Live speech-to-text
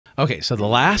Okay, so the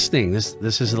last thing, this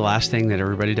is the last thing that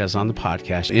everybody does on the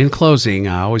podcast. In closing,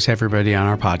 I always have everybody on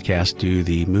our podcast do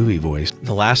the movie voice.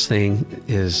 The last thing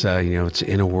is, it's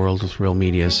In a World with Real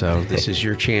Media, so this is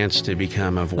your chance to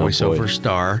become a voiceover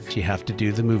star. You have to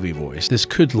do the movie voice. This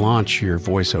could launch your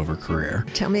voiceover career.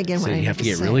 Tell me again what I you have to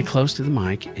get really close to the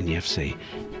mic, and you have to say,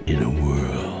 in a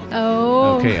world.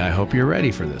 Oh. Okay, I hope you're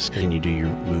ready for this. Can you do your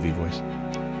movie voice?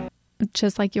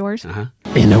 Just like yours? Uh-huh.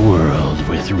 In a world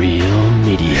with real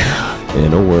media.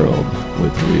 In a world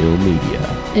with real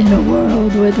media. In a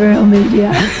world with real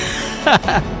media.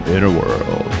 In a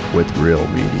world with real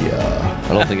media. I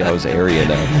don't think I was airy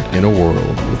enough. In a world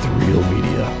with real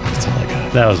media. That's all I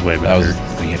got. That was way better.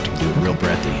 You have to do it real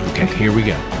breathy. Okay, here we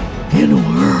go. In a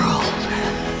world.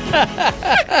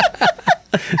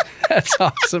 That's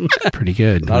awesome. Pretty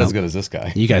good. Not as good as this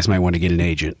guy. You guys might want to get an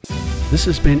agent. This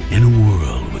has been In a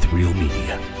World with Real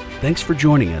Media. Thanks for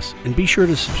joining us, and be sure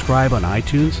to subscribe on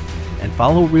iTunes and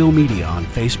follow Real Media on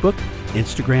Facebook,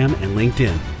 Instagram, and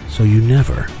LinkedIn so you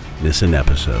never miss an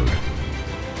episode.